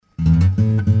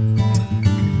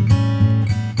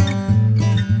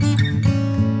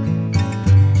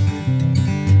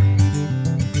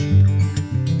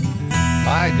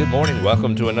morning.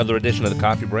 Welcome to another edition of the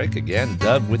Coffee Break. Again,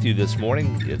 Doug with you this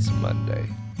morning. It's Monday.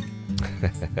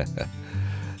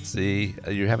 See,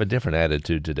 you have a different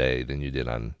attitude today than you did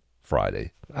on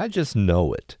Friday. I just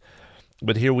know it.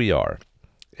 But here we are.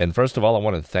 And first of all, I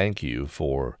want to thank you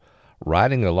for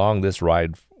riding along this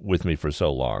ride with me for so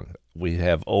long. We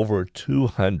have over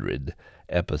 200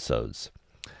 episodes.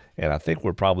 And I think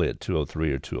we're probably at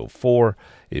 203 or 204.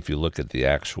 If you look at the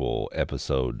actual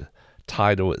episode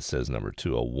title, it says number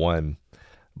 201.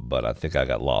 But I think I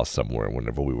got lost somewhere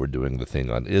whenever we were doing the thing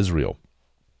on Israel,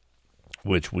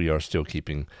 which we are still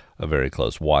keeping a very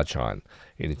close watch on.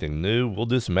 Anything new, we'll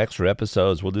do some extra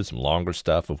episodes. We'll do some longer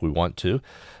stuff if we want to.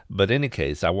 But in any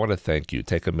case, I want to thank you,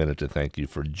 take a minute to thank you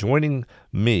for joining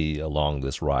me along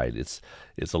this ride. It's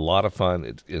a lot of fun.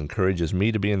 It encourages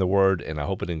me to be in the Word, and I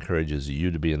hope it encourages you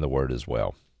to be in the Word as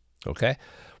well. Okay?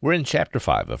 We're in chapter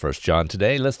 5 of 1 John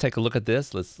today. Let's take a look at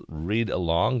this. Let's read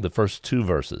along the first 2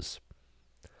 verses.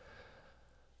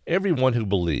 Everyone who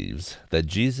believes that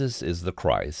Jesus is the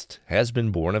Christ has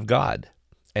been born of God,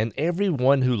 and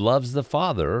everyone who loves the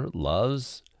Father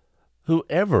loves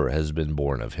whoever has been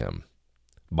born of him.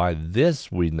 By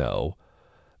this we know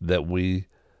that we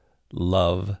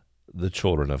love the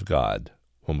children of God,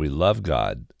 when we love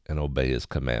God and obey his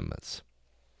commandments.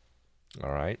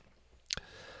 All right?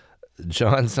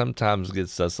 John sometimes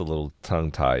gets us a little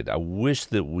tongue-tied. I wish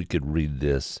that we could read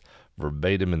this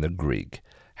verbatim in the Greek.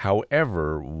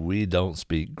 However, we don't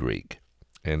speak Greek,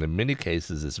 and in many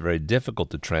cases it's very difficult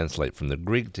to translate from the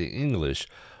Greek to English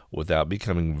without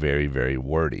becoming very, very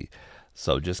wordy.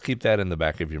 So just keep that in the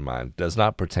back of your mind. It does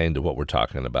not pertain to what we're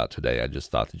talking about today. I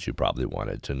just thought that you probably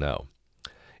wanted to know.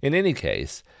 In any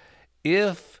case,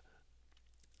 if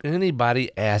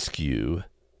anybody asks you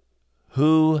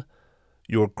who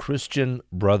your Christian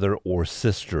brother or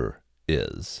sister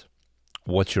is,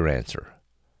 what's your answer?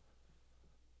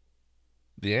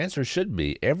 The answer should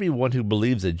be everyone who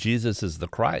believes that Jesus is the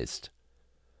Christ.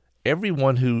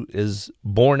 Everyone who is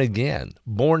born again,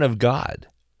 born of God.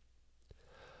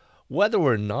 Whether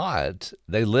or not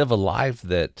they live a life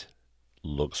that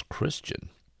looks Christian.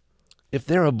 If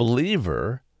they're a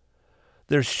believer,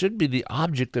 there should be the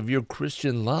object of your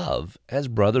Christian love as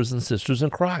brothers and sisters in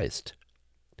Christ.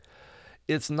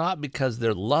 It's not because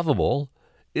they're lovable,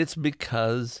 it's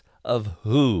because of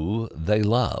who they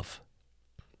love.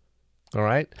 All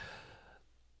right?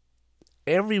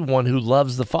 Everyone who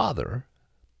loves the Father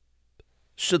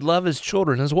should love his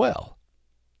children as well.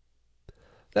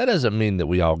 That doesn't mean that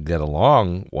we all get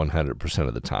along 100%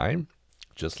 of the time.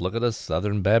 Just look at a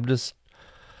Southern Baptist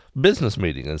business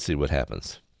meeting and see what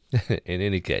happens. In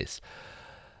any case,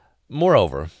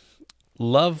 moreover,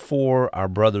 love for our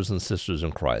brothers and sisters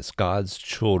in Christ, God's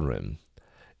children,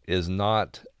 is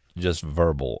not just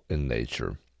verbal in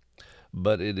nature,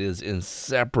 but it is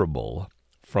inseparable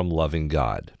from loving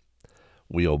God.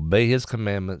 We obey his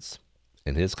commandments,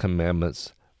 and his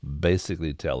commandments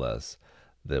basically tell us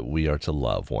that we are to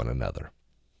love one another.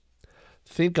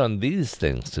 Think on these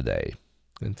things today,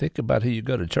 and think about who you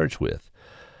go to church with.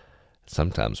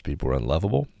 Sometimes people are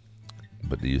unlovable,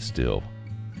 but do you still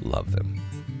love them?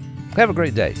 Have a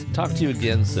great day. Talk to you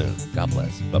again soon. God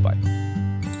bless. Bye-bye.